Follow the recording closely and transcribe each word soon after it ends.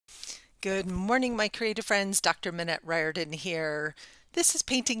Good morning, my creative friends. Dr. Minette Riordan here. This is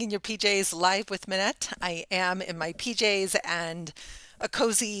Painting in Your PJs live with Minette. I am in my PJs and a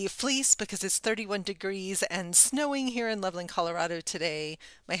cozy fleece because it's 31 degrees and snowing here in Loveland, Colorado today.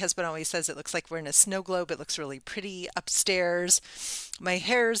 My husband always says it looks like we're in a snow globe. It looks really pretty upstairs. My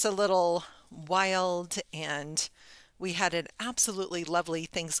hair's a little wild and we had an absolutely lovely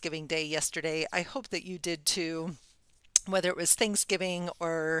Thanksgiving day yesterday. I hope that you did too, whether it was Thanksgiving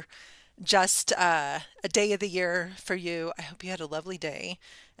or just a day of the year for you. I hope you had a lovely day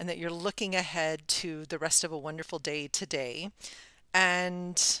and that you're looking ahead to the rest of a wonderful day today.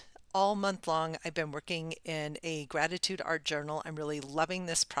 And all month long, I've been working in a gratitude art journal. I'm really loving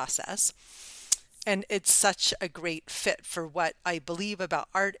this process. And it's such a great fit for what I believe about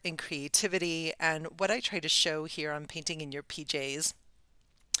art and creativity. And what I try to show here on Painting in Your PJs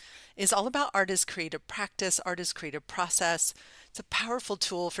is all about art as creative practice, art as creative process. It's a powerful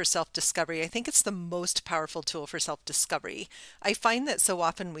tool for self-discovery. I think it's the most powerful tool for self-discovery. I find that so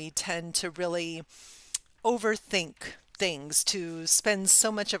often we tend to really overthink things, to spend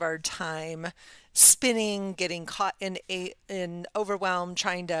so much of our time spinning, getting caught in overwhelm,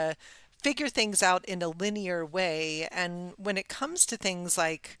 trying to figure things out in a linear way. And when it comes to things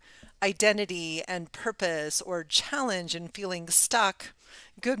like identity and purpose or challenge and feeling stuck.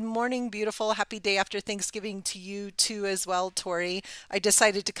 Good morning, beautiful. Happy day after Thanksgiving to you too as well, Tori. I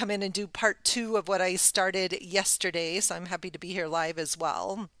decided to come in and do part 2 of what I started yesterday, so I'm happy to be here live as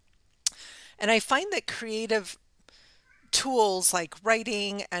well. And I find that creative tools like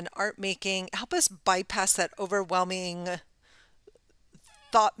writing and art making help us bypass that overwhelming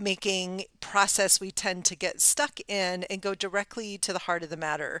thought-making process we tend to get stuck in and go directly to the heart of the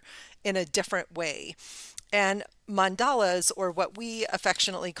matter in a different way. And mandalas, or what we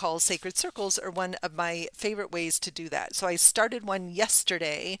affectionately call sacred circles, are one of my favorite ways to do that. So I started one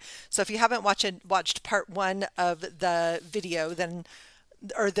yesterday. So if you haven't watched part 1 of the video,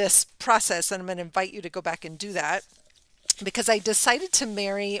 or this process, then I'm going to invite you to go back and do that, because I decided to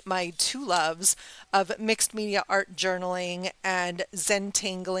marry my two loves of mixed media art journaling and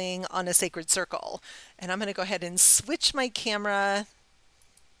zentangling on a sacred circle. And I'm going to go ahead and switch my camera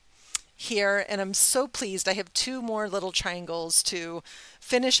here, and I'm so pleased. I have 2 more little triangles to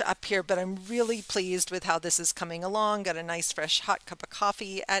finish up here, but I'm really pleased with how this is coming along. Got a nice fresh hot cup of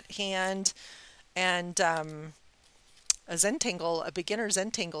coffee at hand, and a zentangle, a beginner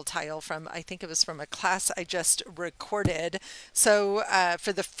zentangle tile from, I think it was from a class I just recorded. So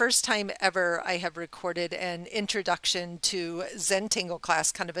for the first time ever, I have recorded an introduction to zentangle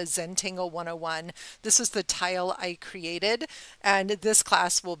class, kind of a zentangle 101. This is the tile I created, and this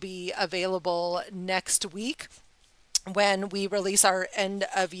class will be available next week when we release our end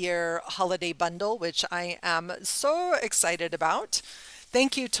of year holiday bundle, which I am so excited about.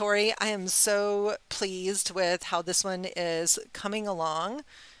 Thank you, Tori. I am so pleased with how this one is coming along.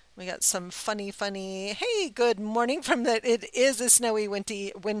 We got some funny, hey, good morning from it is a snowy,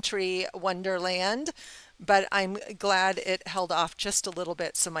 wintry wonderland, but I'm glad it held off just a little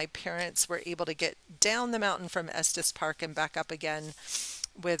bit so my parents were able to get down the mountain from Estes Park and back up again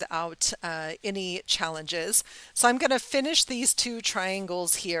without any challenges. So I'm going to finish these 2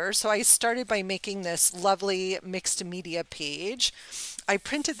 triangles here. So I started by making this lovely mixed media page. I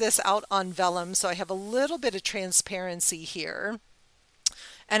printed this out on vellum, so I have a little bit of transparency here.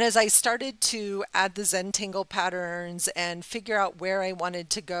 And as I started to add the zentangle patterns and figure out where I wanted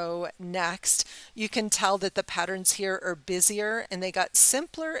to go next, you can tell that the patterns here are busier and they got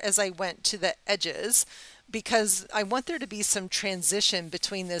simpler as I went to the edges, because I want there to be some transition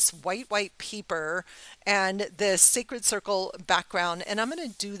between this white paper and this sacred circle background. And I'm going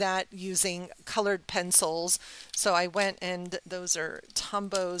to do that using colored pencils. So I went, and those are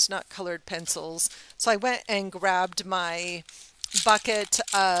Tombos, not colored pencils. So I went and grabbed my bucket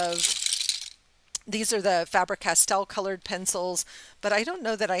of, these are the Faber-Castell colored pencils, but I don't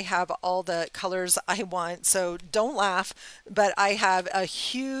know that I have all the colors I want, so don't laugh, but I have a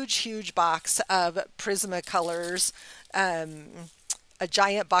huge box of prismacolors, a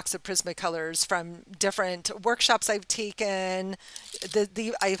giant box of prismacolors from different workshops I've taken.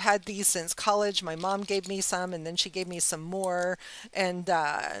 I've had these since college. My mom gave me some, and then she gave me some more, and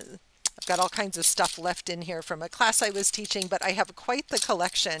I've got all kinds of stuff left in here from a class I was teaching, but I have quite the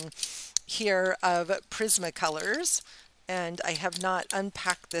collection here of Prismacolors, and I have not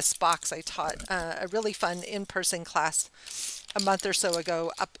unpacked this box. I taught a really fun in-person class a month or so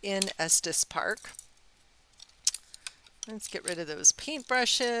ago up in Estes Park. Let's get rid of those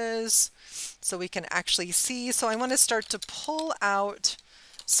paintbrushes so we can actually see. So I want to start to pull out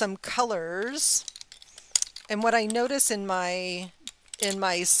some colors, and what I notice in my in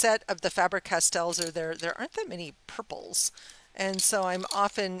my set of the Faber-Castells, there aren't that many purples. And so I'm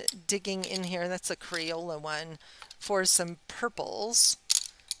often digging in here, that's a Crayola one, for some purples.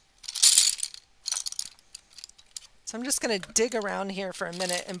 So I'm just going to dig around here for a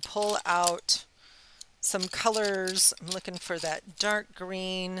minute and pull out some colors. I'm looking for that dark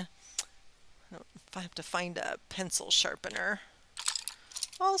green. I don't know if I have to find a pencil sharpener.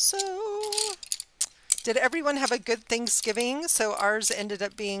 Also, did everyone have a good Thanksgiving? So ours ended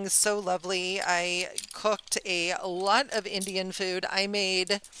up being so lovely. I cooked a lot of Indian food. I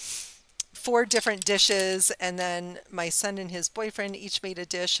made 4 different dishes, and then my son and his boyfriend each made a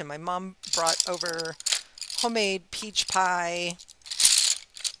dish, and my mom brought over homemade peach pie,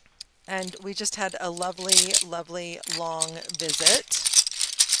 and we just had a lovely, lovely long visit.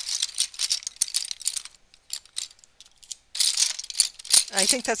 I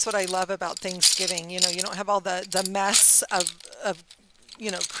think that's what I love about Thanksgiving. You know, you don't have all the mess of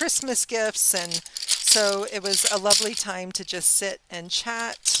you know, Christmas gifts, and so it was a lovely time to just sit and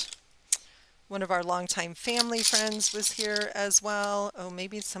chat. One of our longtime family friends was here as well. Oh,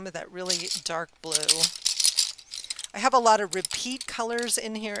 maybe some of that really dark blue. I have a lot of repeat colors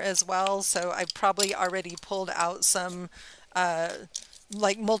in here as well, so I've probably already pulled out some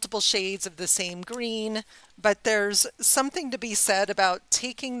like multiple shades of the same green, but there's something to be said about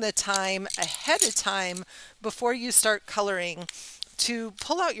taking the time ahead of time before you start coloring to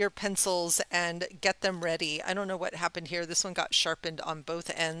pull out your pencils and get them ready. I don't know what happened here. This one got sharpened on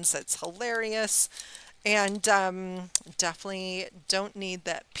both ends. That's hilarious. And definitely don't need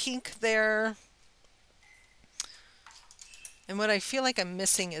that pink there. And what I feel like I'm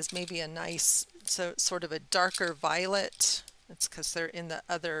missing is maybe a nice, sort of a darker violet. It's because they're in the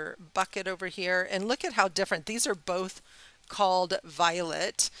other bucket over here. And look at how different. These are both called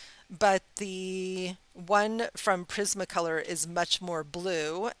violet, but the one from Prismacolor is much more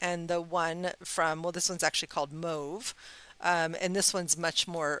blue, and the one from, well, this one's actually called mauve, and this one's much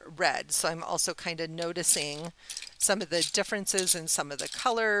more red. So I'm also kind of noticing some of the differences in some of the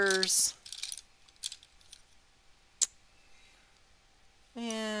colors.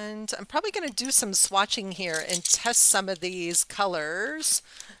 And I'm probably going to do some swatching here and test some of these colors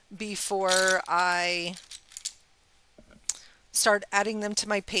before I start adding them to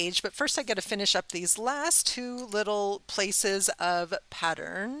my page. But first I got to finish up these last 2 little places of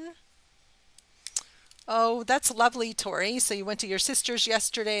pattern. Oh, that's lovely, Tori. So you went to your sister's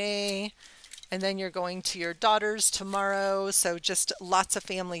yesterday, and then you're going to your daughter's tomorrow. So just lots of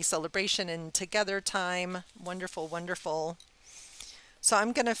family celebration and together time. Wonderful, wonderful. So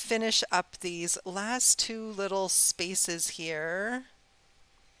I'm going to finish up these last 2 little spaces here.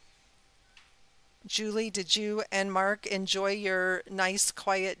 Julie, did you and Mark enjoy your nice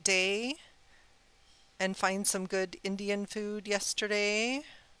quiet day and find some good Indian food yesterday?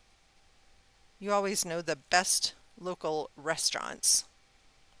 You always know the best local restaurants.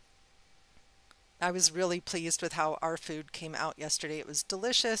 I was really pleased with how our food came out yesterday. It was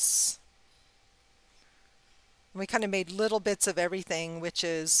delicious. We kind of made little bits of everything, which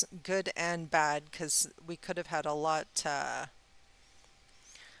is good and bad, because we could have had a lot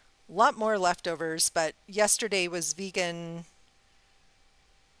more leftovers. But yesterday was vegan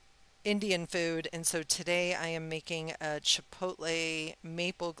Indian food, and so today I am making a chipotle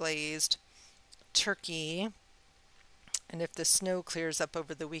maple glazed turkey. And if the snow clears up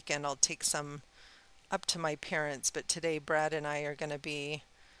over the weekend, I'll take some up to my parents. But today Brad and I are going to be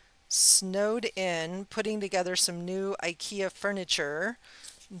snowed in, putting together some new IKEA furniture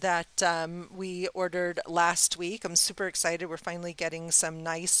that we ordered last week. I'm super excited. We're finally getting some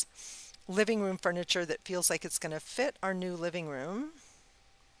nice living room furniture that feels like it's going to fit our new living room.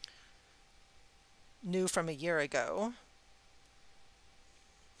 New from a year ago.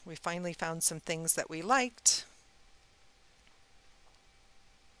 We finally found some things that we liked.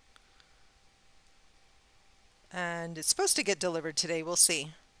 And it's supposed to get delivered today. We'll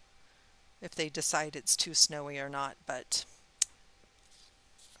see if they decide it's too snowy or not, but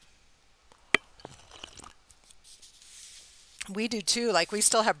we do too. Like, we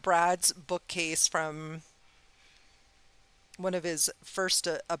still have Brad's bookcase from one of his first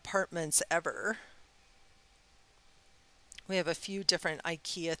apartments ever. We have a few different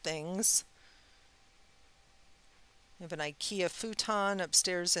IKEA things. We have an IKEA futon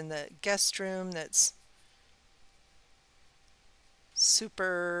upstairs in the guest room that's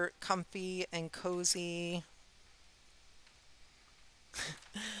super comfy and cozy.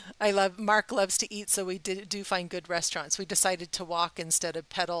 Mark loves to eat, so we do find good restaurants. We decided to walk instead of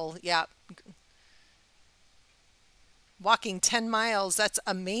pedal. Yeah. Walking 10 miles, that's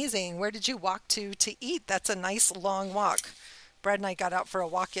amazing. Where did you walk to eat? That's a nice long walk. Brad and I got out for a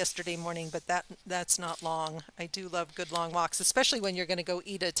walk yesterday morning, but that's not long. I do love good long walks, especially when you're going to go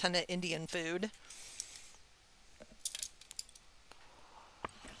eat a ton of Indian food.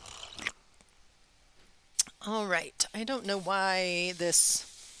 All right, I don't know why this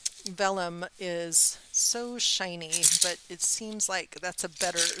vellum is so shiny, but it seems like that's a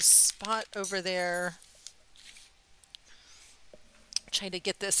better spot over there. Try to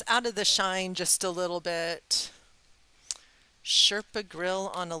get this out of the shine just a little bit. Sherpa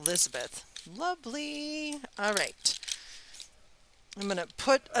grill on Elizabeth. Lovely. All right. I'm going to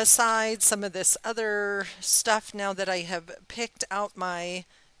put aside some of this other stuff now that I have picked out my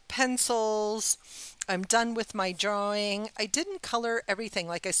pencils. I'm done with my drawing. I didn't color everything.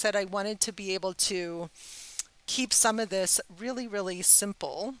 Like I said, I wanted to be able to keep some of this really, really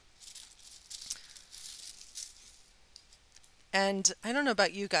simple. And I don't know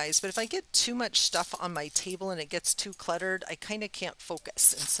about you guys, but if I get too much stuff on my table and it gets too cluttered, I kind of can't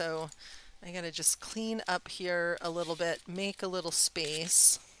focus. And so I got to just clean up here a little bit, make a little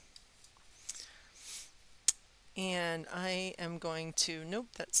space. And I am going to, nope,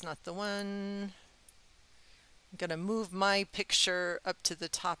 that's not the one. I'm going to move my picture up to the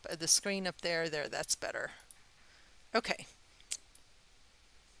top of the screen up there. There, that's better. Okay.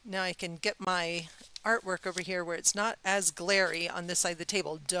 Now I can get my artwork over here where it's not as glary on this side of the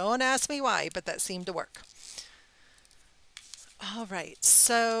table. Don't ask me why, but that seemed to work. All right,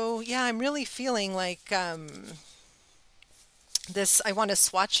 so yeah, I'm really feeling like this, I want to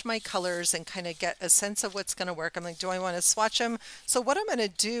swatch my colors and kind of get a sense of what's going to work. I'm like, do I want to swatch them? So what I'm going to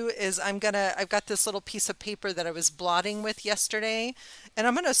do is I've got this little piece of paper that I was blotting with yesterday, and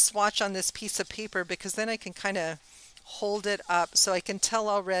I'm going to swatch on this piece of paper because then I can kind of hold it up so I can tell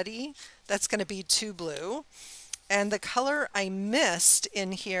already that's going to be too blue. And the color I missed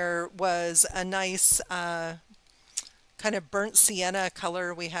in here was a nice kind of burnt sienna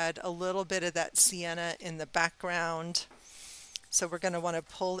color. We had a little bit of that sienna in the background. So we're going to want to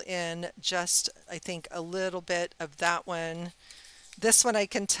pull in just, I think, a little bit of that one. This one I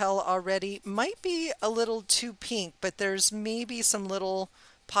can tell already might be a little too pink, but there's maybe some little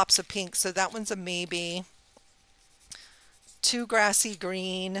pops of pink. So that one's a maybe. Too grassy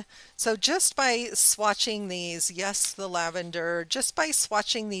green. So just by swatching these, yes, the lavender, just by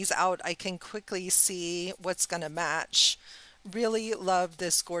swatching these out, I can quickly see what's going to match. Really love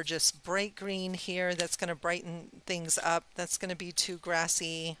this gorgeous bright green here. That's going to brighten things up. That's going to be too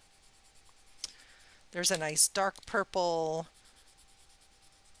grassy. There's a nice dark purple.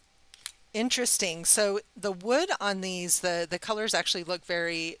 Interesting. So the wood on these, the colors actually look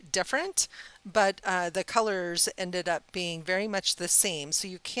very different, but the colors ended up being very much the same. So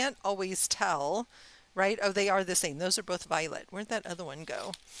you can't always tell, right? Oh, they are the same. Those are both violet. Where'd that other one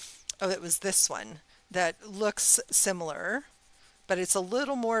go? Oh, it was this one that looks similar, but it's a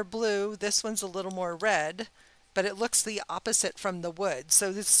little more blue. This one's a little more red, but it looks the opposite from the wood. So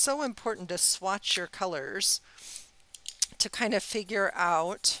it's so important to swatch your colors to kind of figure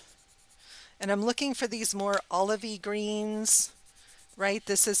out. And I'm looking for these more olivey greens, right?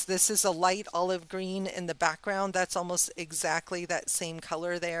 This is a light olive green in the background. That's almost exactly that same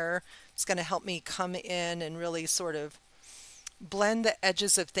color there. It's going to help me come in and really sort of blend the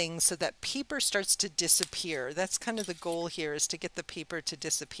edges of things so that paper starts to disappear. That's kind of the goal here, is to get the paper to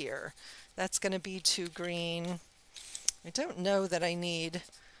disappear. That's going to be too green. I don't know that I need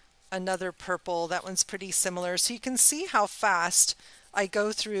another purple. That one's pretty similar. So you can see how fast I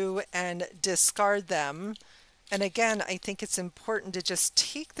go through and discard them. And again, I think it's important to just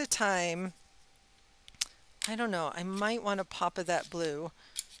take the time. I don't know, I might want a pop of that blue.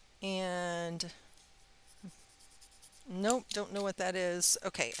 And nope, don't know what that is.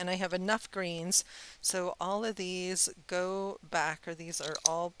 Okay, and I have enough greens. So all of these go back, or these are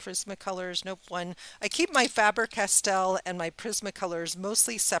all Prismacolors. Nope, one. I keep my Faber-Castell and my Prismacolors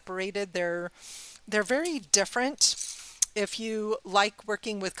mostly separated. They're very different. If you like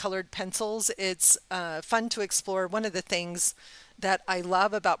working with colored pencils, it's fun to explore. One of the things that I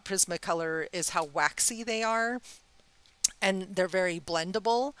love about Prismacolor is how waxy they are, and they're very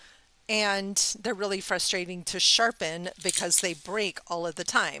blendable, and they're really frustrating to sharpen because they break all of the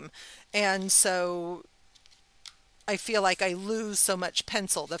time. And so I feel like I lose so much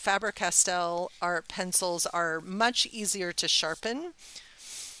pencil. The Faber-Castell art pencils are much easier to sharpen.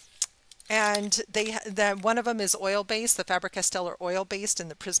 And one of them is oil-based, the Faber-Castell are oil-based,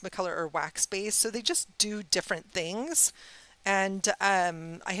 and the Prismacolor are wax-based. So they just do different things. And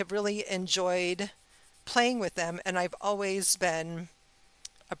I have really enjoyed playing with them. And I've always been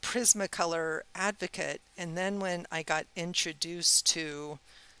a Prismacolor advocate. And then when I got introduced to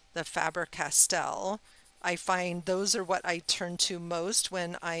the Faber-Castell, I find those are what I turn to most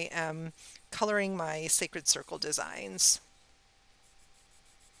when I am coloring my sacred circle designs.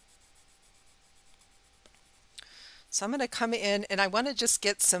 So I'm going to come in and I want to just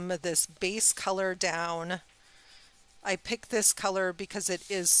get some of this base color down. I picked this color because it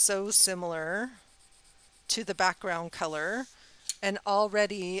is so similar to the background color, and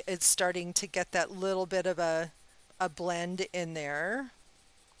already it's starting to get that little bit of a blend in there.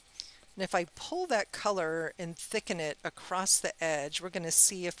 And if I pull that color and thicken it across the edge, we're going to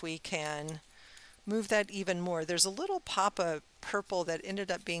see if we can move that even more. There's a little pop of purple that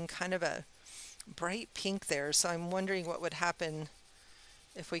ended up being kind of a bright pink there, so I'm wondering what would happen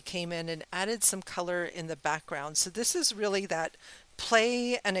if we came in and added some color in the background. So this is really that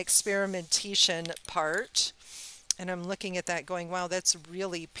play and experimentation part, and I'm looking at that going, wow, that's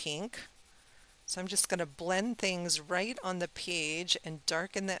really pink. So I'm just going to blend things right on the page and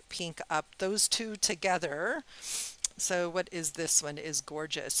darken that pink up, those two together. So what is this one? Is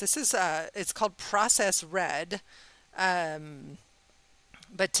gorgeous. This is it's called Process Red.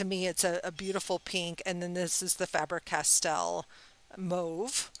 But to me it's a beautiful pink, and then this is the Faber-Castell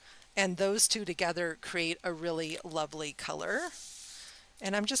mauve, and those two together create a really lovely color.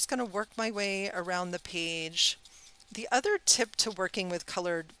 And I'm just going to work my way around the page. The other tip to working with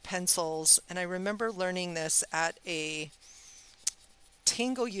colored pencils, and I remember learning this at a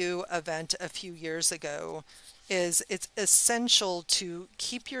Tangle You event a few years ago, is it's essential to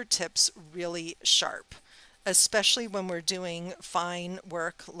keep your tips really sharp, especially when we're doing fine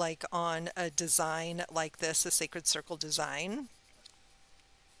work like on a design like this, a sacred circle design.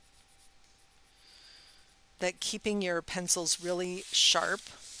 That keeping your pencils really sharp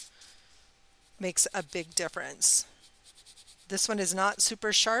makes a big difference. This one is not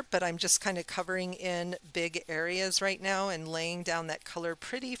super sharp, but I'm just kind of covering in big areas right now and laying down that color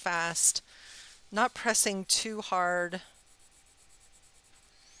pretty fast, not pressing too hard.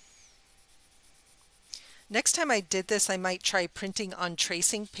 Next time I did this, I might try printing on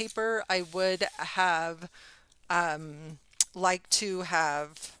tracing paper. I would have liked to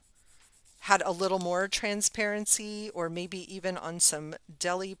have had a little more transparency, or maybe even on some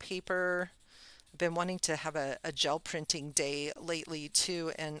deli paper. I've been wanting to have a gel printing day lately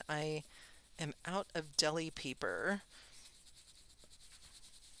too, and I am out of deli paper.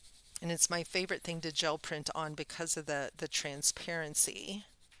 And it's my favorite thing to gel print on because of the transparency.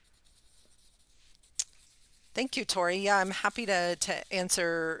 Thank you, Tori. Yeah, I'm happy to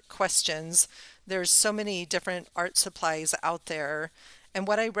answer questions. There's so many different art supplies out there. And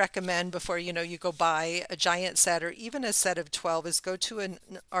what I recommend before you go buy a giant set or even a set of 12 is go to an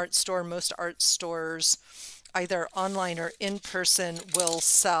art store. Most art stores, either online or in person, will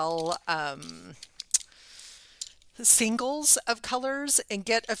sell singles of colors, and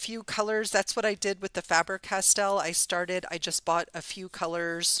get a few colors. That's what I did with the Faber-Castell. I just bought a few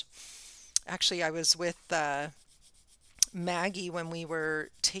colors. Actually, I was with Maggie when we were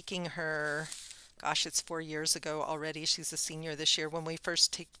taking her, gosh, it's 4 years ago already. She's a senior this year. When we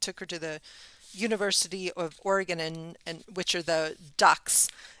first took her to the University of Oregon, and which are the Ducks,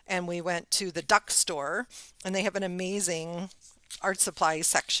 and we went to the Duck store, and they have an amazing art supply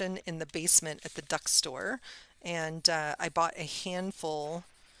section in the basement at the Duck store. And I bought a handful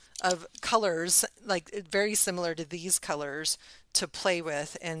of colors, like very similar to these colors, to play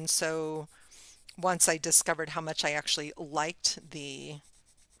with. And so once I discovered how much I actually liked the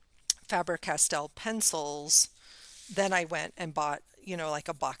Faber-Castell pencils, then I went and bought, like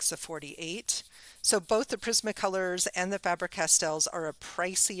a box of 48. So both the Prismacolors and the Faber-Castells are a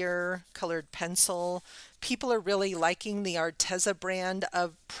pricier colored pencil. People are really liking the Arteza brand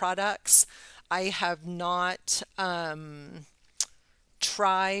of products. I have not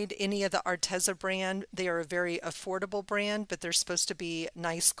tried any of the Arteza brand. They are a very affordable brand, but they're supposed to be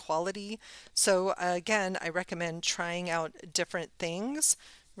nice quality. So again, I recommend trying out different things,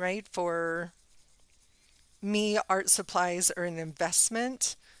 right? For me, art supplies are an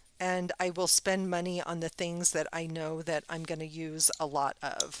investment, and I will spend money on the things that I know that I'm going to use a lot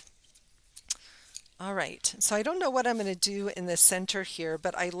of. All right, so I don't know what I'm going to do in the center here,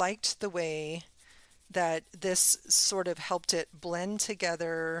 but I liked the way that this sort of helped it blend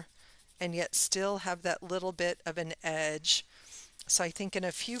together and yet still have that little bit of an edge. So I think in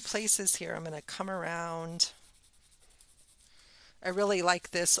a few places here I'm going to come around. I really like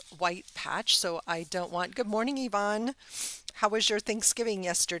this white patch, so I don't want... Good morning, Yvonne. How was your Thanksgiving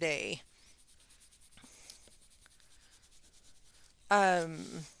yesterday?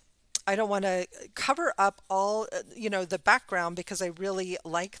 I don't want to cover up all, the background, because I really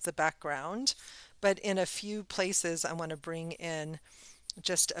like the background, but in a few places I want to bring in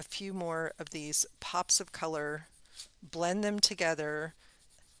Just a few more of these pops of color, blend them together.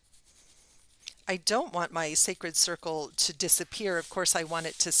 I don't want my sacred circle to disappear. Of course, I want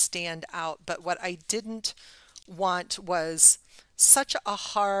it to stand out, but what I didn't want was such a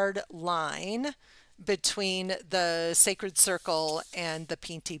hard line between the sacred circle and the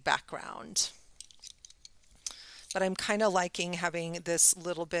painty background. But I'm kind of liking having this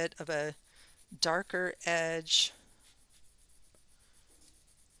little bit of a darker edge.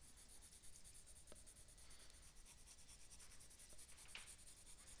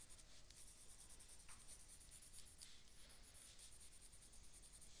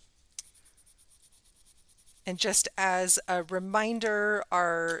 And just as a reminder,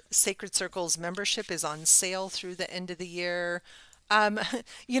 our Sacred Circles membership is on sale through the end of the year. Um,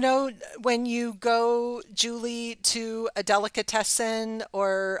 you know, when you go, Julie, to a delicatessen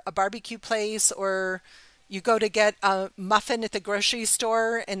or a barbecue place, or you go to get a muffin at the grocery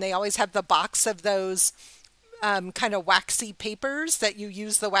store, and they always have the box of those kind of waxy papers that you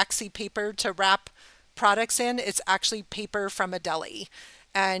use the waxy paper to wrap products in. It's actually paper from a deli.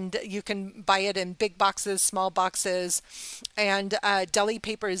 And you can buy it in big boxes, small boxes. And deli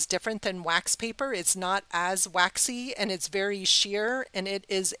paper is different than wax paper. It's not as waxy and it's very sheer. And it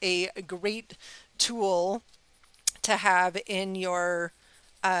is a great tool to have in your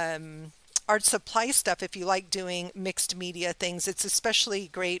art supply stuff if you like doing mixed media things. It's especially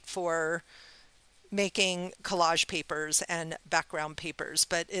great for making collage papers and background papers,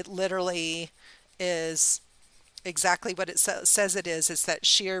 but it literally is exactly what it says it is. It's that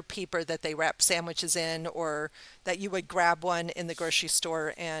sheer paper that they wrap sandwiches in, or that you would grab one in the grocery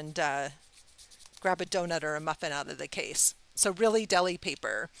store and grab a donut or a muffin out of the case. So really deli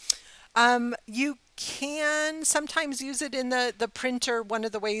paper. You can sometimes use it in the printer. One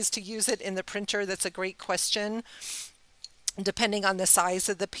of the ways to use it in the printer, that's a great question, depending on the size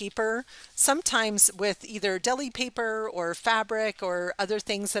of the paper. Sometimes with either deli paper or fabric or other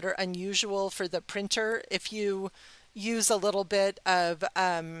things that are unusual for the printer, if you use a little bit of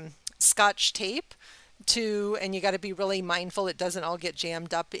Scotch tape and you got to be really mindful it doesn't all get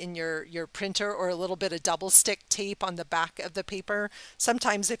jammed up in your printer, or a little bit of double stick tape on the back of the paper.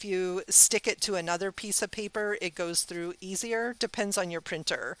 Sometimes if you stick it to another piece of paper, it goes through easier. Depends on your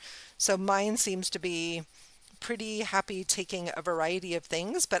printer. So mine seems to be pretty happy taking a variety of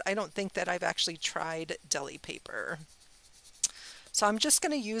things, but I don't think that I've actually tried deli paper. So I'm just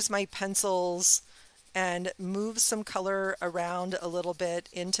going to use my pencils and move some color around a little bit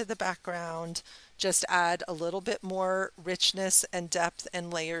into the background, just add a little bit more richness and depth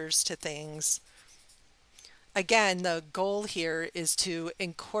and layers to things. Again, the goal here is to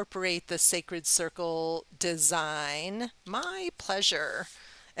incorporate the sacred circle design. My pleasure.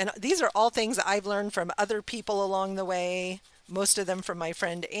 And these are all things I've learned from other people along the way, most of them from my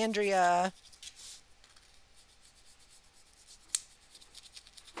friend Andrea.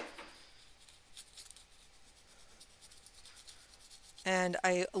 And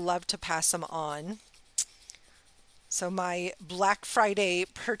I love to pass them on. So my Black Friday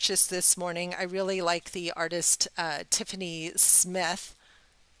purchase this morning, I really like the artist Tiffany Smith,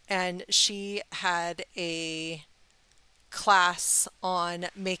 and she had a class on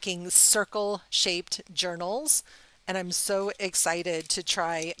making circle-shaped journals, and I'm so excited to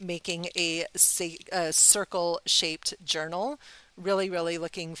try making a circle-shaped journal. Really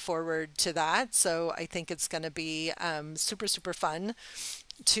looking forward to that. So I think it's going to be super fun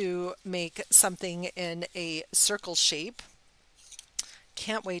to make something in a circle shape.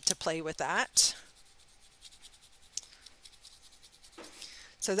 Can't wait to play with that.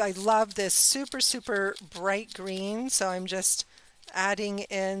 So I love this super bright green, so I'm just adding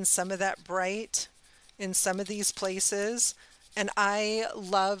in some of that bright in some of these places. And I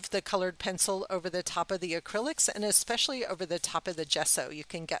love the colored pencil over the top of the acrylics, and especially over the top of the gesso. You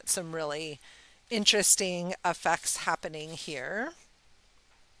can get some really interesting effects happening here.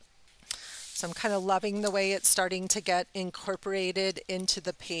 So I'm kind of loving the way it's starting to get incorporated into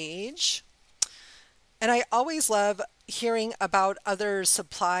the page. And I always love hearing about other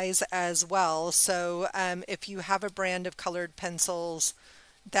supplies as well. So if you have a brand of colored pencils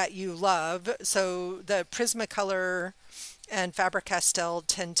that you love, so the Prismacolor and Faber-Castell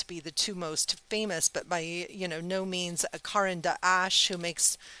tend to be the two most famous, but by no means a Caran d'Ache, who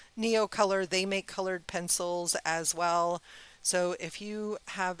makes Neocolor, they make colored pencils as well. So if you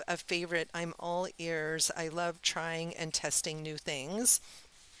have a favorite, I'm all ears. I love trying and testing new things.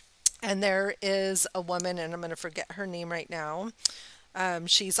 And there is a woman, and I'm going to forget her name right now.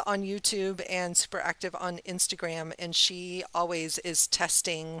 She's on YouTube and super active on Instagram, and she always is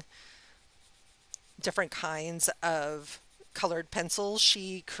testing different kinds of colored pencils.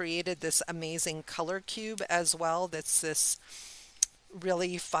 She created this amazing color cube as well. That's this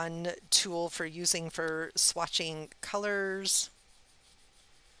really fun tool for using for swatching colors.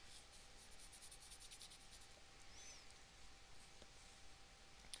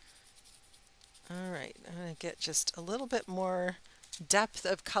 All right, I'm going to get just a little bit more depth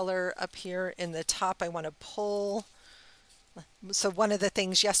of color up here in the top. I want to pull. So one of the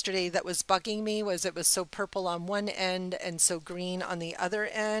things yesterday that was bugging me was it was so purple on one end and so green on the other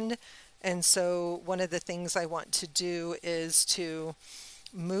end. And so one of the things I want to do is to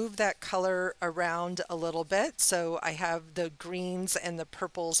move that color around a little bit so I have the greens and the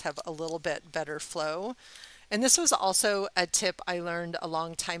purples have a little bit better flow. And this was also a tip I learned a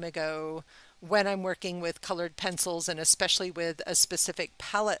long time ago when I'm working with colored pencils, and especially with a specific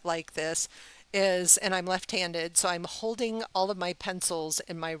palette like this, is, and I'm left-handed, so I'm holding all of my pencils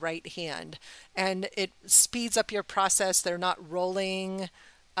in my right hand, and it speeds up your process. They're not rolling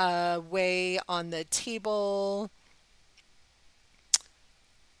away on the table.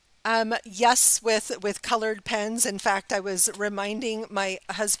 Yes, with colored pens. In fact, I was reminding my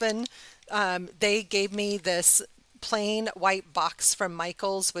husband, they gave me this plain white box from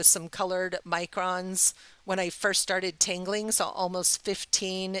Michaels with some colored microns when I first started tangling, so almost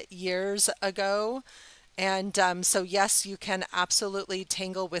 15 years ago. And so yes, you can absolutely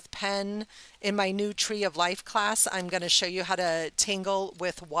tangle with pen. In my new Tree of Life class, I'm going to show you how to tangle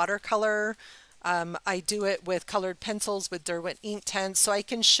with watercolor. I do it with colored pencils with Derwent ink tints, so I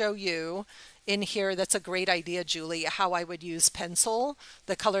can show you in here. That's a great idea, Julie, how I would use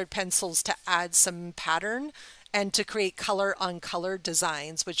the colored pencils, to add some pattern and to create color on color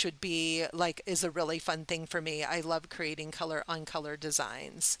designs, which would be like, is a really fun thing for me. I love creating color on color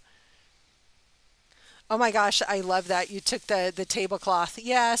designs. Oh my gosh, I love that. You took the tablecloth.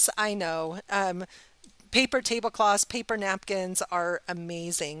 Yes, I know. Paper tablecloths, paper napkins are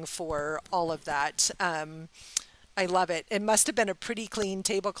amazing for all of that. I love it. It must have been a pretty clean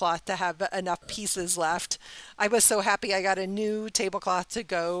tablecloth to have enough pieces left. I was so happy I got a new tablecloth to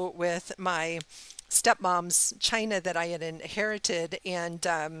go with my stepmom's china that I had inherited, and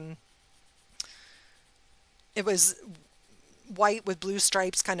it was white with blue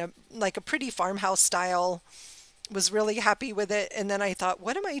stripes, kind of like a pretty farmhouse style. Was really happy with it. And then I thought,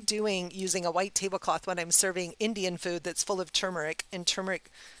 what am I doing using a white tablecloth when I'm serving Indian food that's full of turmeric, and turmeric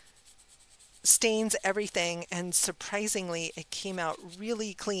stains everything? And surprisingly, it came out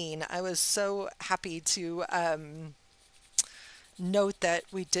really clean. I was so happy to note that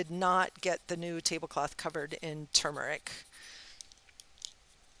we did not get the new tablecloth covered in turmeric.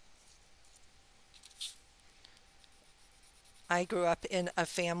 I grew up in a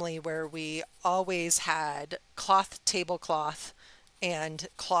family where we always had cloth tablecloth and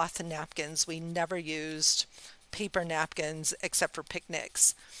cloth napkins. We never used paper napkins except for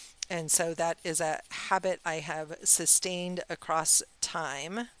picnics. And so that is a habit I have sustained across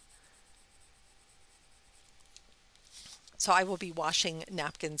time. So I will be washing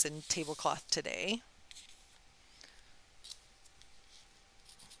napkins and tablecloth today.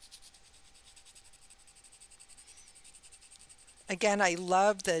 Again, I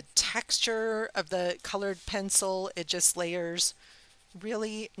love the texture of the colored pencil. It just layers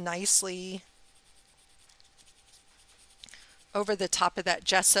really nicely over the top of that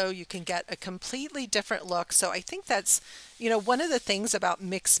gesso. You can get a completely different look. So I think that's, one of the things about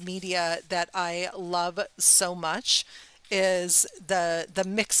mixed media that I love so much is the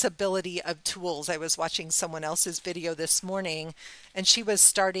mixability of tools. I was watching someone else's video this morning, and she was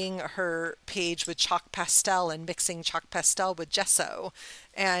starting her page with chalk pastel and mixing chalk pastel with gesso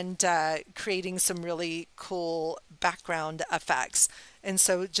and creating some really cool background effects. And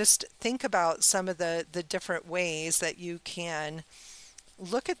so just think about some of the different ways that you can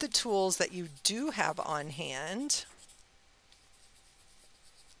look at the tools that you do have on hand.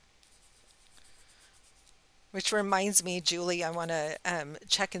 Which reminds me, Julie, I want to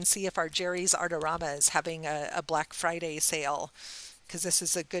check and see if our Jerry's Artorama is having a Black Friday sale, because this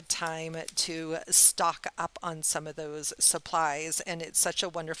is a good time to stock up on some of those supplies. And it's such a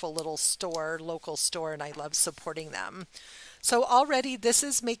wonderful little store, local store, and I love supporting them. So already this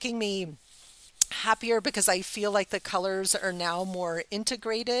is making me happier because I feel like the colors are now more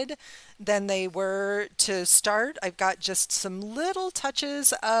integrated than they were to start. I've got just some little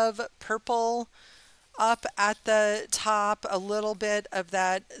touches of purple up at the top, a little bit of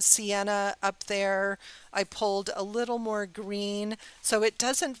that sienna up there. I pulled a little more green, so it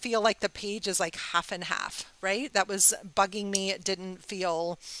doesn't feel like the page is like half and half, right? That was bugging me. It didn't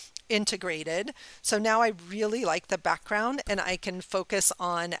feel integrated. So now I really like the background and I can focus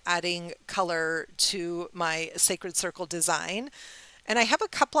on adding color to my sacred circle design. And I have a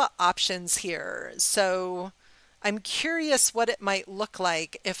couple of options here. So I'm curious what it might look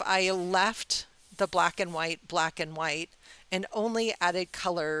like if I left the black and white, and only added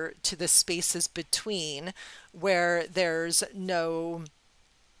color to the spaces between where there's no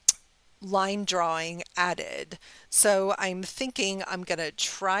line drawing added. So I'm thinking I'm going to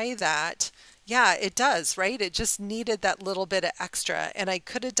try that. Yeah, it does, right? It just needed that little bit of extra. And I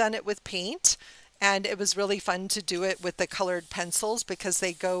could have done it with paint. And it was really fun to do it with the colored pencils because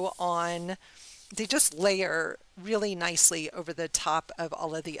they go on, they just layer really nicely over the top of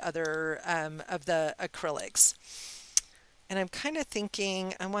all of the other of the acrylics. And I'm kind of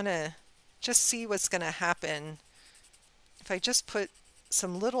thinking I want to just see what's going to happen if I just put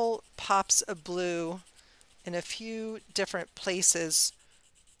some little pops of blue in a few different places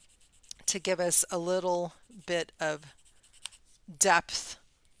to give us a little bit of depth.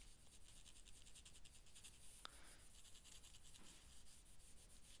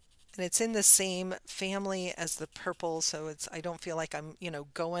 And it's in the same family as the purple, so it's, I don't feel like I'm,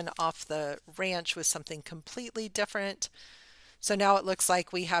 going off the ranch with something completely different. So now it looks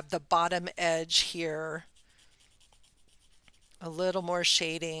like we have the bottom edge here, a little more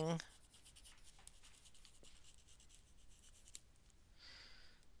shading.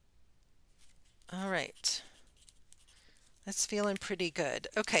 All right. That's feeling pretty good.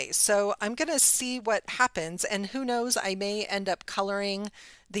 Okay, so I'm going to see what happens, and who knows, I may end up coloring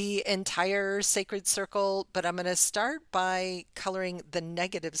the entire sacred circle, but I'm going to start by coloring the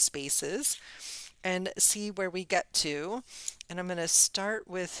negative spaces and see where we get to. And I'm going to start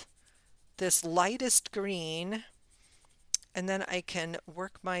with this lightest green, and then I can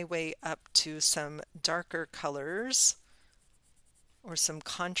work my way up to some darker colors or some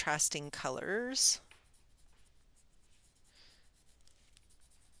contrasting colors.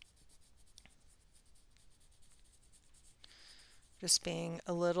 Just being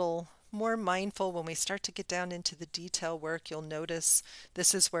a little more mindful when we start to get down into the detail work. You'll notice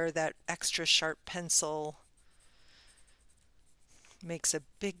this is where that extra sharp pencil makes a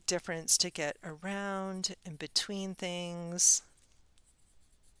big difference to get around and between things.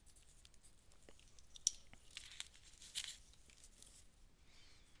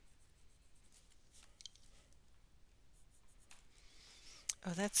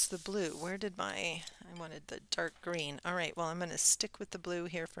 Oh, that's the blue. Where did I wanted the dark green. All right, well, I'm going to stick with the blue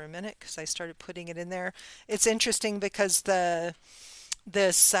here for a minute because I started putting it in there. It's interesting because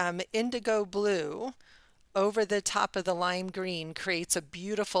this indigo blue over the top of the lime green creates a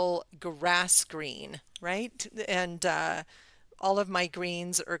beautiful grass green, right? And all of my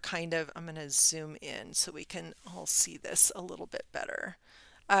greens are kind of, I'm going to zoom in so we can all see this a little bit better.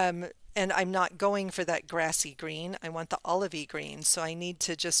 And I'm not going for that grassy green. I want the olivey green. So I need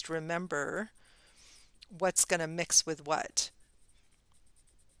to just remember what's going to mix with what.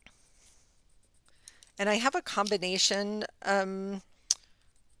 And I have a combination, yeah,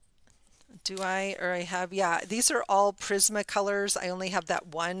 these are all Prismacolors. I only have that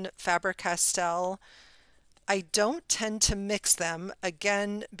one Faber-Castell. I don't tend to mix them,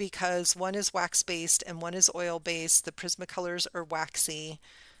 again, because one is wax-based and one is oil-based. The Prismacolors are waxy.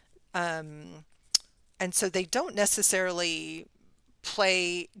 And so they don't necessarily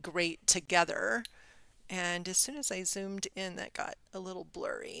play great together. And as soon as I zoomed in, that got a little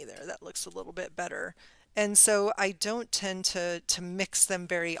blurry there. That looks a little bit better. And so I don't tend to mix them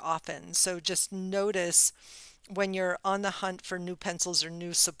very often. So just notice when you're on the hunt for new pencils or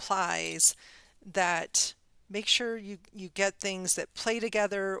new supplies that make sure you get things that play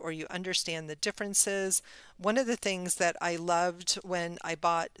together or you understand the differences. One of the things that I loved when I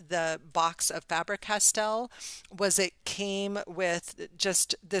bought the box of Faber-Castell was it came with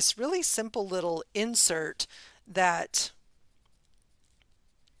just this really simple little insert that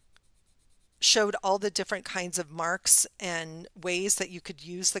showed all the different kinds of marks and ways that you could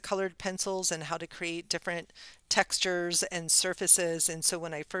use the colored pencils and how to create different textures and surfaces. And so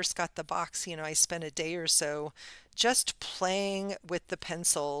when I first got the box, I spent a day or so just playing with the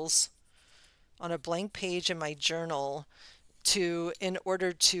pencils on a blank page in my journal in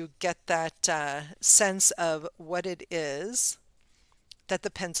order to get that sense of what it is that the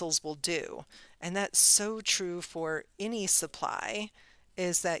pencils will do. And that's so true for any supply,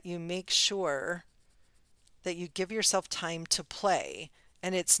 is that you make sure that you give yourself time to play.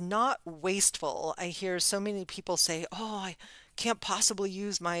 And it's not wasteful. I hear so many people say, oh, I can't possibly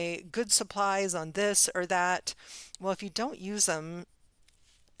use my good supplies on this or that. Well, if you don't use them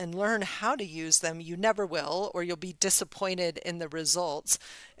and learn how to use them, you never will, or you'll be disappointed in the results.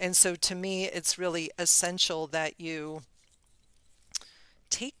 And so to me, it's really essential that you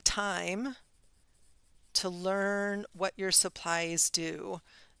take time to learn what your supplies do.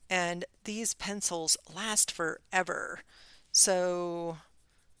 And these pencils last forever. So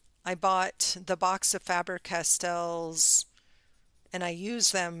I bought the box of Faber-Castells and I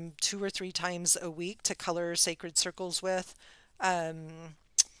use them 2 or 3 times a week to color sacred circles with.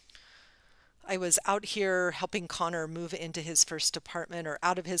 I was out here helping Connor move into his first apartment, or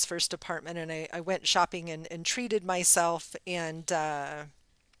out of his first apartment, and I went shopping and treated myself and to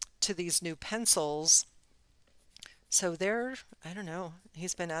these new pencils. So they're, I don't know,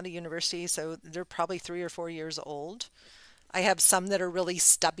 he's been out of university, so they're probably 3 or 4 years old. I have some that are really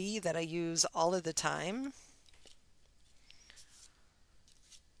stubby that I use all of the time.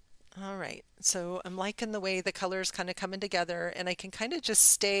 All right, so I'm liking the way the colors kind of coming together, and I can kind of just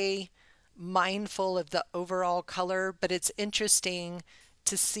stay mindful of the overall color, but it's interesting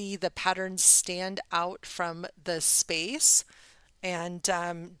to see the patterns stand out from the space and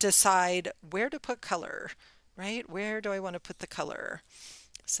decide where to put color, right? Where do I want to put the color?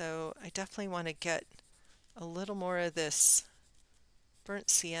 So I definitely want to get a little more of this burnt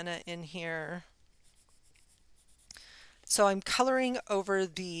sienna in here. So I'm coloring over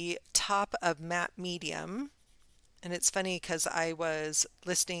the top of matte medium, and it's funny because I was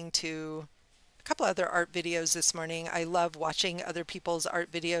listening to a couple other art videos this morning. I love watching other people's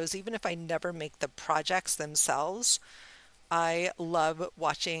art videos, even if I never make the projects themselves. I love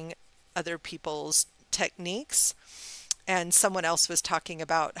watching other people's techniques, and someone else was talking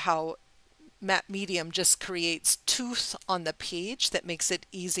about how matte medium just creates tooth on the page that makes it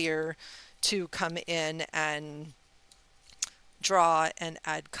easier to come in and draw and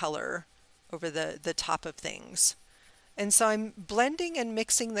add color over the top of things. And so I'm blending and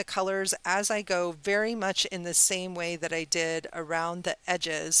mixing the colors as I go, very much in the same way that I did around the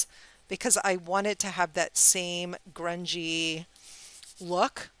edges, because I want it to have that same grungy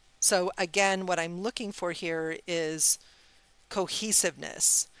look. So again, what I'm looking for here is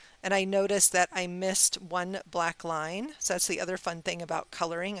cohesiveness. And I noticed that I missed one black line. So that's the other fun thing about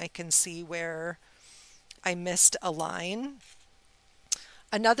coloring. I can see where I missed a line.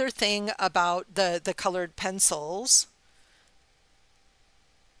 Another thing about the colored pencils,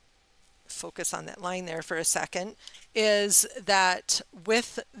 focus on that line there for a second, is that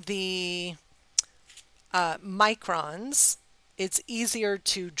with the microns, it's easier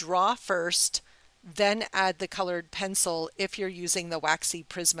to draw first, then add the colored pencil if you're using the waxy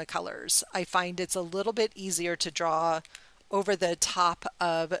prismacolors. I find it's a little bit easier to draw over the top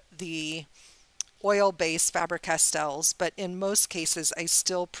of the oil-based Faber-Castells, but in most cases I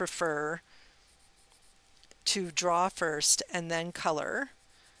still prefer to draw first and then color.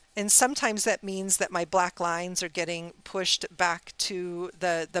 And sometimes that means that my black lines are getting pushed back to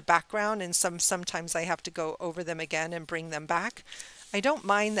the background, and sometimes I have to go over them again and bring them back. I don't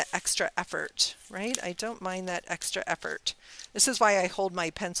mind the extra effort, right? I don't mind that extra effort. This is why I hold my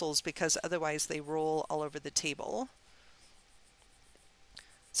pencils, because otherwise they roll all over the table.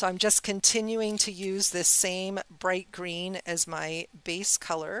 So I'm just continuing to use this same bright green as my base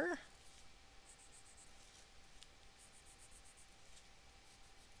color.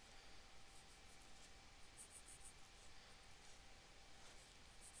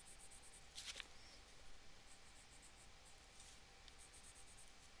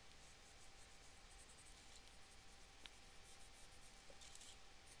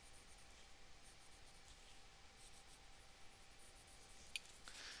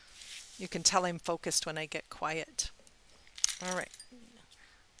 You can tell I'm focused when I get quiet. All right,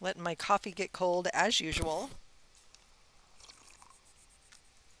 letting my coffee get cold as usual.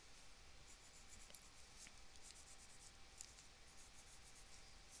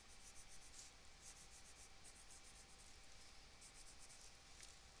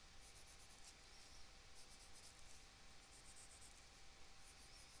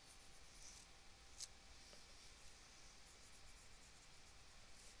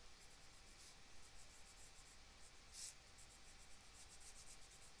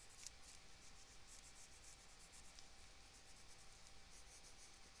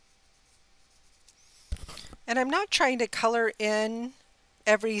 And I'm not trying to color in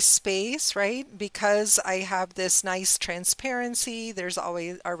every space, right? Because I have this nice transparency, there's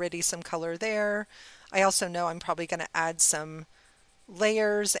already some color there. I also know I'm probably going to add some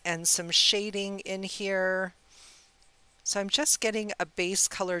layers and some shading in here. So I'm just getting a base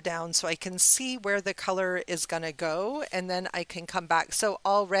color down so I can see where the color is going to go, and then I can come back. So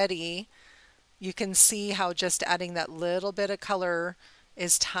already you can see how just adding that little bit of color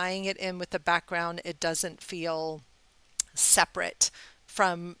is tying it in with the background. It doesn't feel separate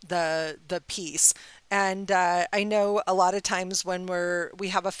from the piece. And I know a lot of times when we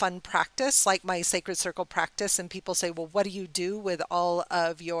have a fun practice, like my sacred circle practice, and people say, well, what do you do with all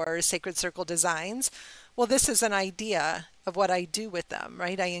of your sacred circle designs? Well, this is an idea of what I do with them,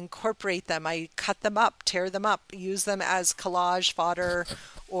 right? I incorporate them, I cut them up, tear them up, use them as collage fodder,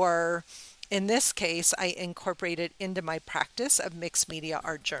 or in this case, I incorporate it into my practice of mixed media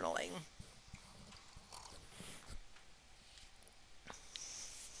art journaling.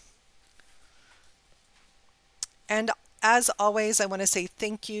 And as always, I want to say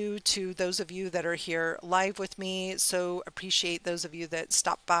thank you to those of you that are here live with me. So appreciate those of you that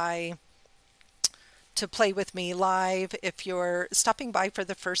stop by to play with me live. If you're stopping by for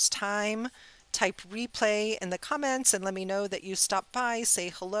the first time, type replay in the comments and let me know that you stopped by. Say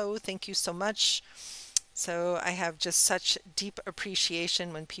hello. Thank you so much. So I have just such deep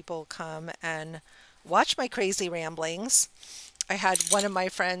appreciation when people come and watch my crazy ramblings. I had one of my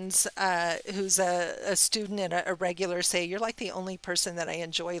friends who's a student and a regular say, you're like the only person that I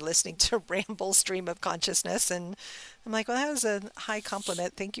enjoy listening to ramble stream of consciousness. And I'm like, well, that was a high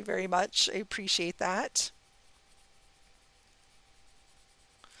compliment. Thank you very much. I appreciate that.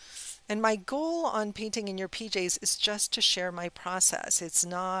 And my goal on painting in your PJs is just to share my process. It's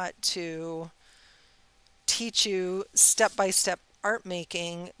not to teach you step-by-step art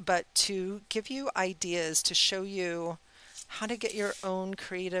making, but to give you ideas, to show you how to get your own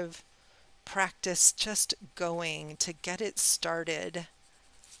creative practice just going, to get it started.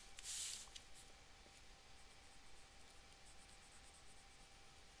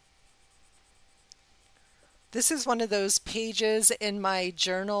 This is one of those pages in my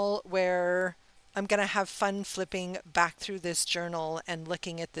journal where I'm going to have fun flipping back through this journal and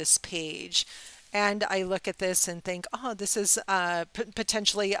looking at this page. And I look at this and think, oh, this is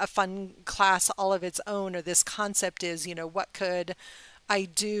potentially a fun class all of its own, or this concept is, you know, what could I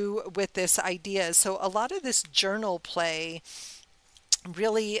do with this idea? So a lot of this journal play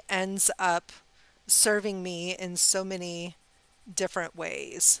really ends up serving me in so many different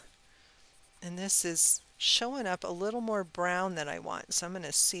ways. And this is showing up a little more brown than I want. So I'm going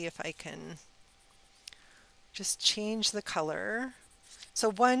to see if I can just change the color. So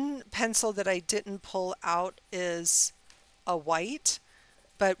one pencil that I didn't pull out is a white,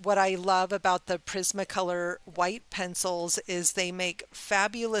 but what I love about the Prismacolor white pencils is they make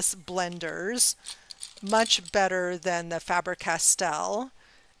fabulous blenders, much better than the Faber-Castell.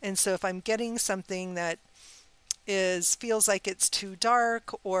 And so if I'm getting something that feels like it's too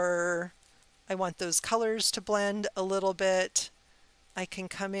dark, or I want those colors to blend a little bit, I can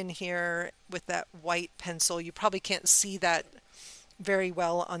come in here with that white pencil. You probably can't see that very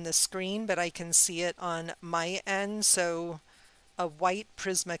well on the screen, but I can see it on my end. So a white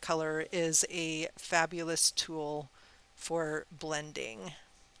Prismacolor is a fabulous tool for blending.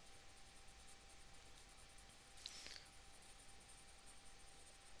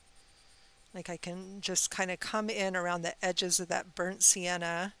 Like I can just kind of come in around the edges of that burnt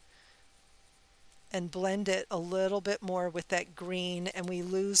sienna and blend it a little bit more with that green, and we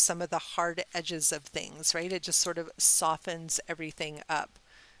lose some of the hard edges of things, right? It just sort of softens everything up.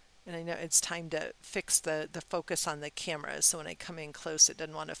 And I know it's time to fix the focus on the camera. So when I come in close, it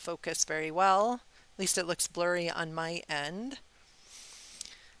doesn't want to focus very well. At least it looks blurry on my end.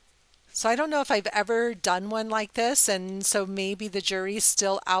 So I don't know if I've ever done one like this, and so maybe the jury's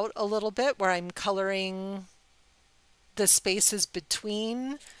still out a little bit where I'm coloring the spaces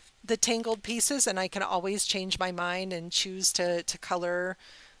between the tangled pieces, and I can always change my mind and choose to color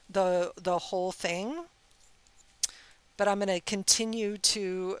the whole thing. But I'm going to continue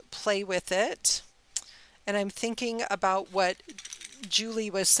to play with it. And I'm thinking about what Julie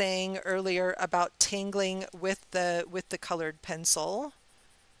was saying earlier about tangling with the colored pencil.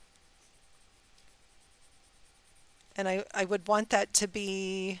 And I would want that to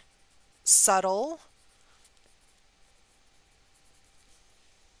be subtle.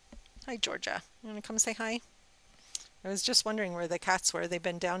 Hi, Georgia. You want to come say hi? I was just wondering where the cats were. They've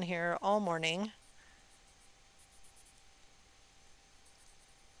been down here all morning.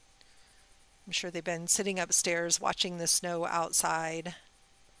 I'm sure they've been sitting upstairs watching the snow outside.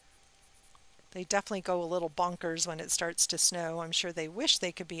 They definitely go a little bonkers when it starts to snow. I'm sure they wish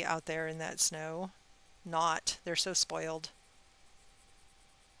they could be out there in that snow. Not. They're so spoiled.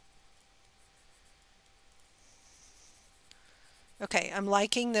 Okay, I'm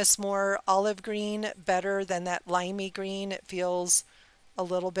liking this more olive green better than that limey green. It feels a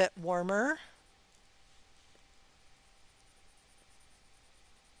little bit warmer.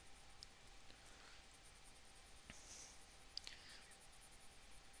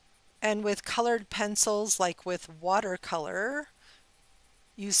 And with colored pencils, like with watercolor,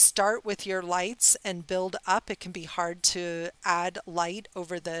 you start with your lights and build up. It can be hard to add light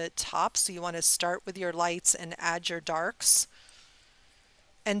over the top, so you want to start with your lights and add your darks.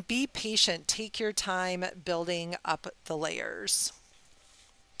 And be patient. Take your time building up the layers.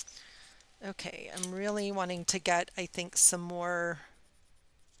 Okay, I'm really wanting to get, I think, some more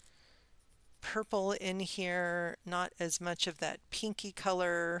purple in here, not as much of that pinky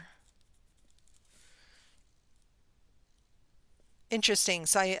color. Interesting.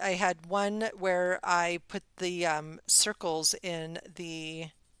 So I had one where I put the circles in the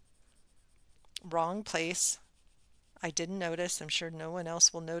wrong place. I didn't notice. I'm sure no one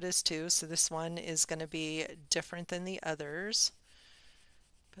else will notice too. So this one is going to be different than the others.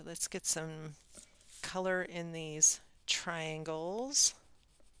 But let's get some color in these triangles.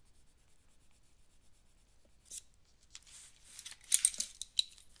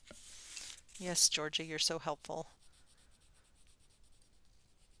 Yes, Georgia, you're so helpful.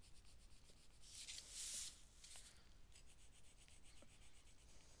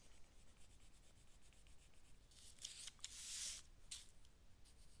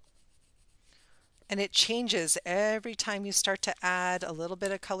 And it changes every time you start to add a little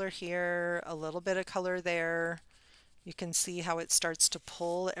bit of color here, a little bit of color there. You can see how it starts to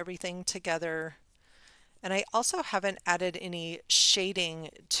pull everything together. And I also haven't added any shading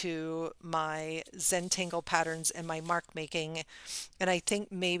to my zentangle patterns and my mark making. And I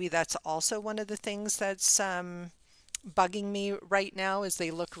think maybe that's also one of the things that's bugging me right now, is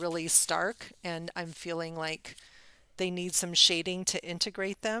they look really stark and I'm feeling like they need some shading to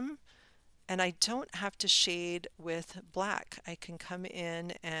integrate them. And I don't have to shade with black. I can come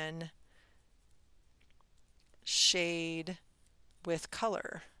in and shade with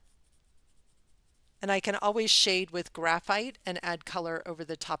color. And I can always shade with graphite and add color over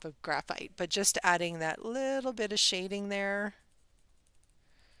the top of graphite, but just adding that little bit of shading there,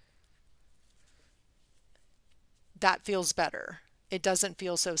 that feels better. It doesn't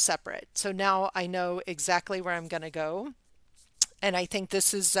feel so separate. So now I know exactly where I'm going to go. And I think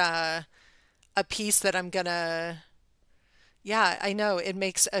this is a piece that I'm going to, yeah, I know it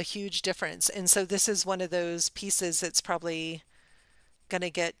makes a huge difference. And so this is one of those pieces that's probably going to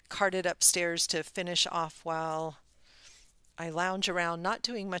get carted upstairs to finish off while I lounge around, not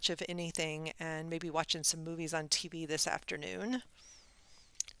doing much of anything, and maybe watching some movies on TV this afternoon.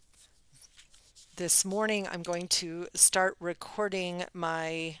 This morning I'm going to start recording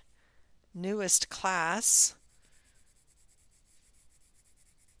my newest class.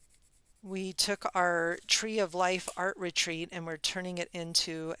 We took our Tree of Life art retreat and we're turning it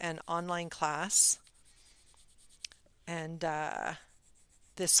into an online class. And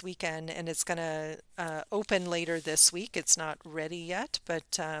this weekend, and it's going to open later this week. It's not ready yet,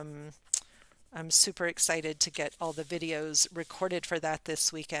 but I'm super excited to get all the videos recorded for that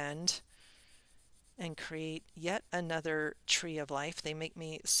this weekend and create yet another Tree of Life. They make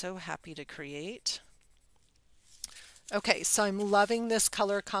me so happy to create. Okay, so I'm loving this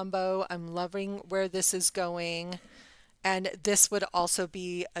color combo. I'm loving where this is going. And this would also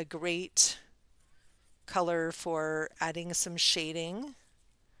be a great color for adding some shading,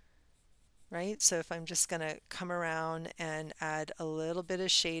 right? So if I'm just going to come around and add a little bit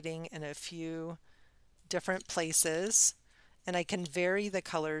of shading in a few different places, and I can vary the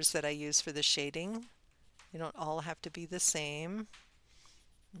colors that I use for the shading. You don't all have to be the same.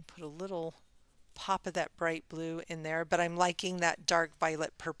 And put a little pop of that bright blue in there, but I'm liking that dark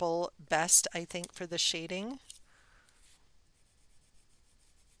violet purple best, I think, for the shading.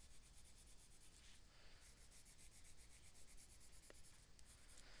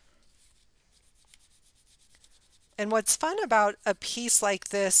 And what's fun about a piece like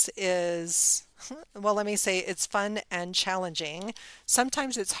this is, well, let me say it's fun and challenging.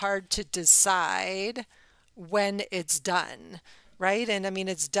 Sometimes it's hard to decide when it's done, right? And I mean,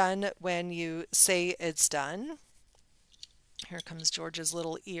 it's done when you say it's done. Here comes George's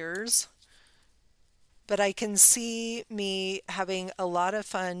little ears. But I can see me having a lot of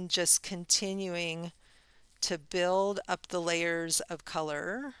fun just continuing to build up the layers of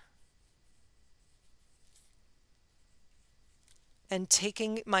color and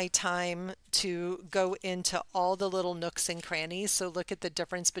taking my time to go into all the little nooks and crannies. So look at the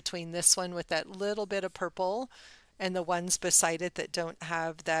difference between this one with that little bit of purple and the ones beside it that don't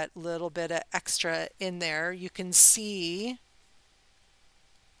have that little bit of extra in there. You can see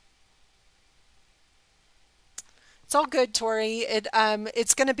it's all good, Tori.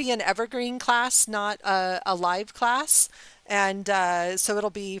 It's going to be an evergreen class, not a live class, and so it'll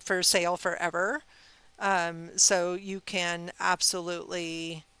be for sale forever. So you can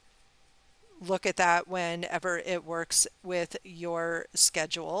absolutely look at that whenever it works with your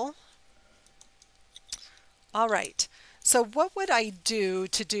schedule. All right. So what would I do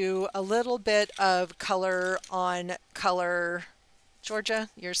to do a little bit of color on color? Georgia,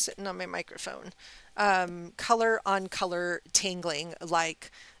 you're sitting on my microphone. Color on color tangling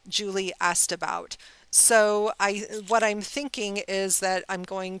like Julie asked about. So what I'm thinking is that I'm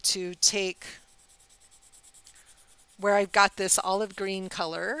going to take where I've got this olive green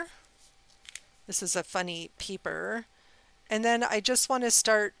color. This is a funny peeper. And then I just want to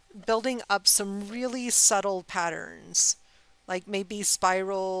start building up some really subtle patterns, like maybe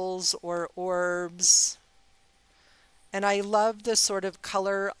spirals or orbs. And I love the sort of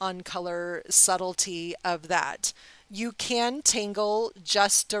color on color subtlety of that. You can tangle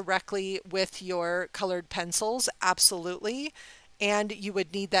just directly with your colored pencils, absolutely. And you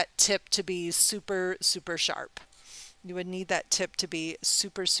would need that tip to be super, super sharp. You would need that tip to be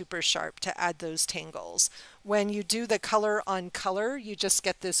super, super sharp to add those tangles. When you do the color on color, you just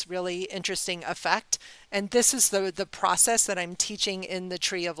get this really interesting effect. And this is the process that I'm teaching in the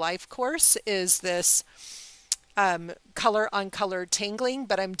Tree of Life course, is this color on color tangling,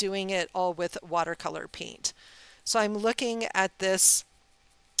 but I'm doing it all with watercolor paint. So I'm looking at this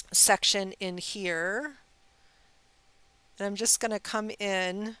section in here, and I'm just going to come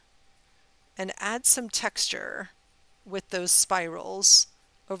in and add some texture with those spirals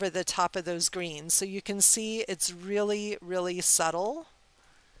over the top of those greens. So you can see it's really, really subtle.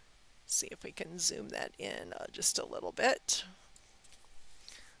 Let's see if we can zoom that in just a little bit.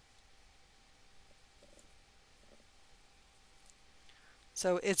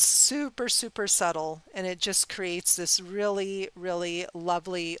 So it's super, super subtle, and it just creates this really, really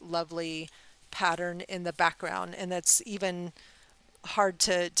lovely, lovely pattern in the background. And that's even hard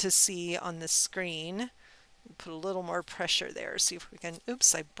to see on the screen. Put a little more pressure there, see if we can,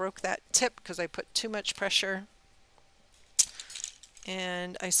 oops, I broke that tip because I put too much pressure.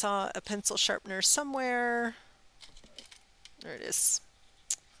 And I saw a pencil sharpener somewhere. There it is.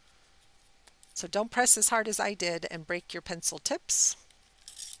 So don't press as hard as I did and break your pencil tips.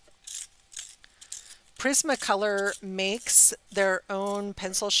 Prismacolor makes their own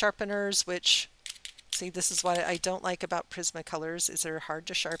pencil sharpeners, which, see, this is what I don't like about Prismacolors, is they're hard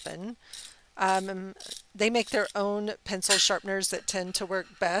to sharpen. They make their own pencil sharpeners that tend to work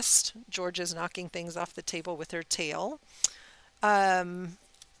best. George is knocking things off the table with her tail.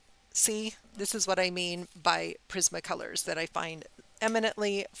 See, this is what I mean by Prismacolors that I find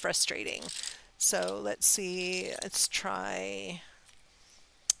eminently frustrating. So let's see, let's try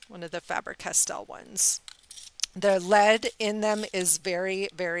one of the Faber-Castell ones. The lead in them is very,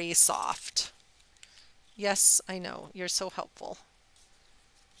 very soft. Yes, I know, you're so helpful.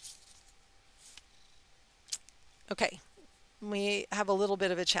 Okay, we have a little bit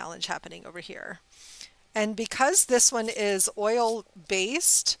of a challenge happening over here. And because this one is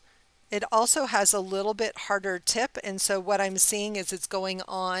oil-based, it also has a little bit harder tip. And so what I'm seeing is it's going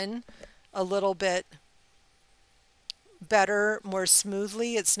on a little bit better, more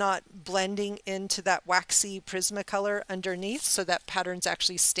smoothly. It's not blending into that waxy Prismacolor underneath, so that pattern's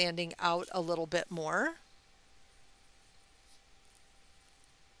actually standing out a little bit more.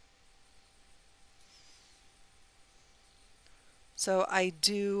 So I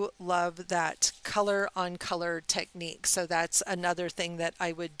do love that color on color technique. So that's another thing that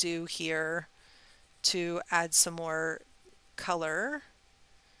I would do here to add some more color.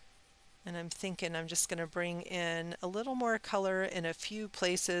 And I'm thinking I'm just going to bring in a little more color in a few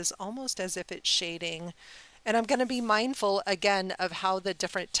places, almost as if it's shading. And I'm going to be mindful again of how the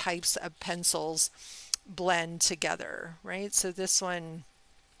different types of pencils blend together, right? So this one,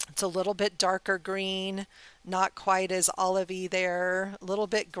 it's a little bit darker green, not quite as olivey there, a little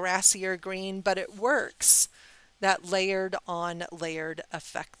bit grassier green, but it works. That layered on layered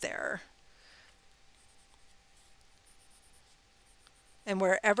effect there. And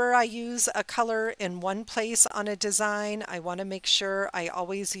wherever I use a color in one place on a design, I want to make sure I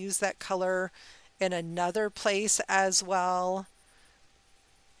always use that color in another place as well.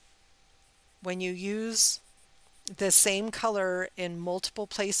 When you use the same color in multiple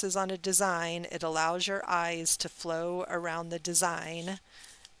places on a design, it allows your eyes to flow around the design.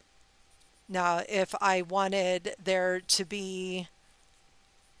 Now, if I wanted there to be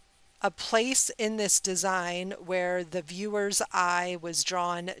a place in this design where the viewer's eye was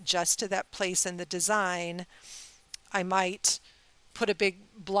drawn just to that place in the design, I might put a big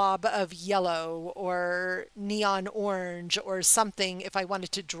blob of yellow or neon orange or something if I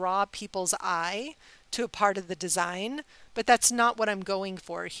wanted to draw people's eye to a part of the design. But that's not what I'm going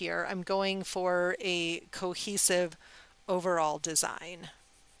for here. I'm going for a cohesive overall design.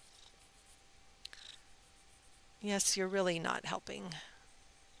 Yes, you're really not helping.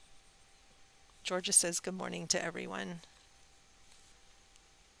 Georgia says good morning to everyone.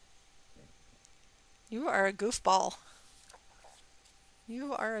 You are a goofball.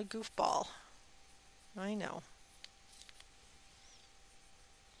 You are a goofball. I know.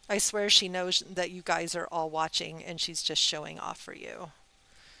 I swear she knows that you guys are all watching and she's just showing off for you.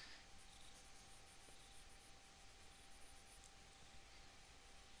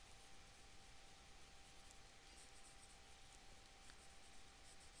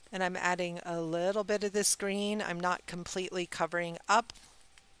 And I'm adding a little bit of this green. I'm not completely covering up.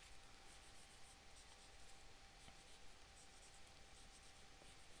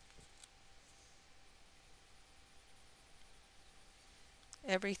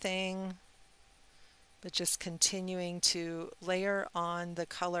 Everything, but just continuing to layer on the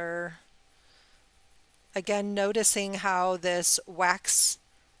color. Again, noticing how this wax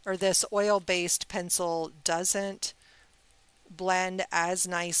or this oil-based pencil doesn't blend as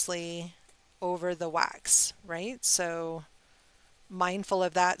nicely over the wax, right? So mindful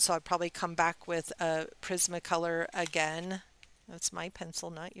of that. So I'll probably come back with a Prismacolor again. That's my pencil,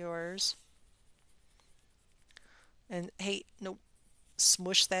 not yours. And hey, nope,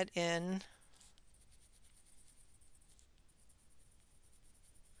 smush that in.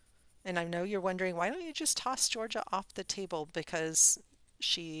 And I know you're wondering, why don't you just toss Georgia off the table? Because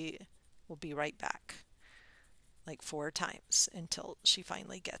she will be right back, like 4 times until she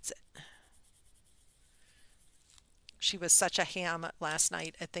finally gets it. She was such a ham last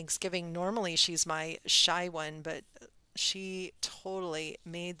night at Thanksgiving. Normally she's my shy one, but she totally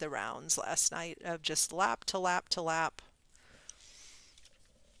made the rounds last night of just lap to lap to lap.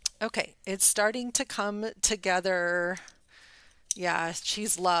 Okay, it's starting to come together. Yeah,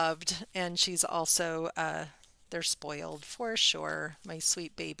 she's loved, and she's also, they're spoiled for sure, my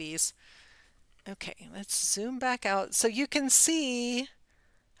sweet babies. Okay, let's zoom back out so you can see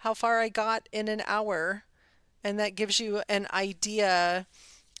how far I got in an hour, and that gives you an idea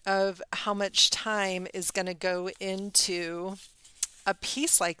of how much time is going to go into a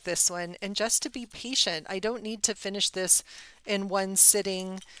piece like this one. And just to be patient, I don't need to finish this in one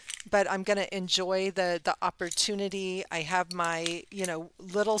sitting, but I'm going to enjoy the opportunity. I have my,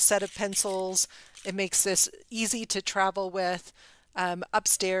 little set of pencils. It makes this easy to travel with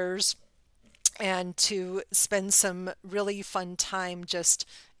upstairs and to spend some really fun time just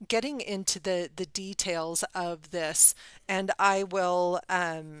getting into the details of this. And I will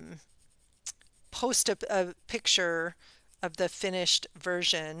post a picture of the finished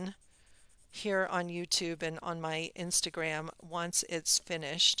version here on YouTube and on my Instagram once it's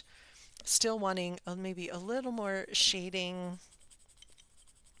finished. Still wanting maybe a little more shading.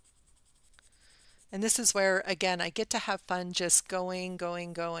 And this is where, again, I get to have fun just going.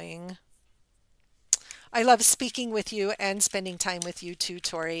 I love speaking with you and spending time with you too,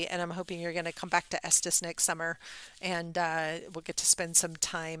 Tori, and I'm hoping you're going to come back to Estes next summer, and we'll get to spend some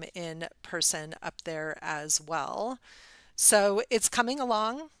time in person up there as well. So it's coming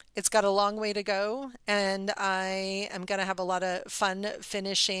along. It's got a long way to go, and I am going to have a lot of fun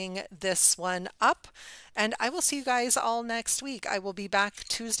finishing this one up. And I will see you guys all next week. I will be back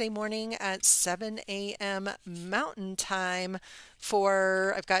Tuesday morning at 7 a.m. Mountain Time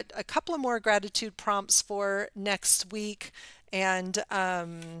I've got a couple of more gratitude prompts for next week, and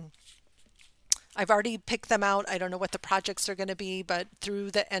I've already picked them out. I don't know what the projects are going to be, but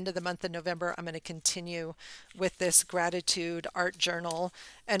through the end of the month of November, I'm going to continue with this gratitude art journal.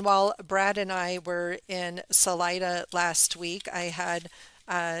 And while Brad and I were in Salida last week, I had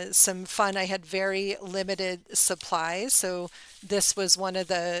some fun. I had very limited supplies. So this was one of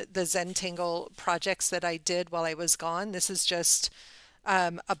the zentangle projects that I did while I was gone. This is just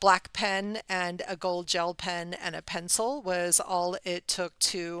a black pen and a gold gel pen and a pencil was all it took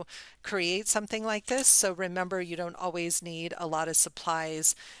to create something like this. So remember, you don't always need a lot of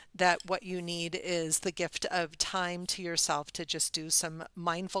supplies, that what you need is the gift of time to yourself to just do some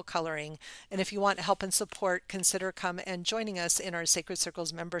mindful coloring. And if you want help and support, consider come and joining us in our Sacred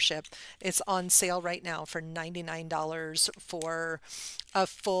Circles membership. It's on sale right now for $99 for a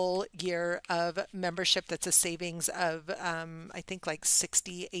full year of membership. That's a savings of I think like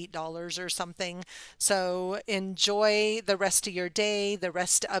 $68 or something. So enjoy the rest of your day, the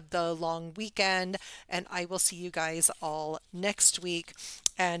rest of the long weekend, and I will see you guys all next week,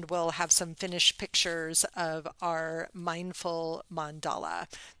 and we'll have some finished pictures of our Mindful Mandala.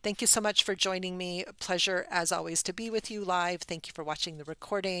 Thank you so much for joining me. Pleasure as always to be with you live. Thank you for watching the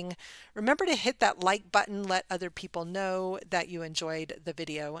recording. Remember to hit that like button, let other people know that you enjoyed the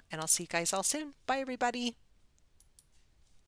video, and I'll see you guys all soon. Bye everybody.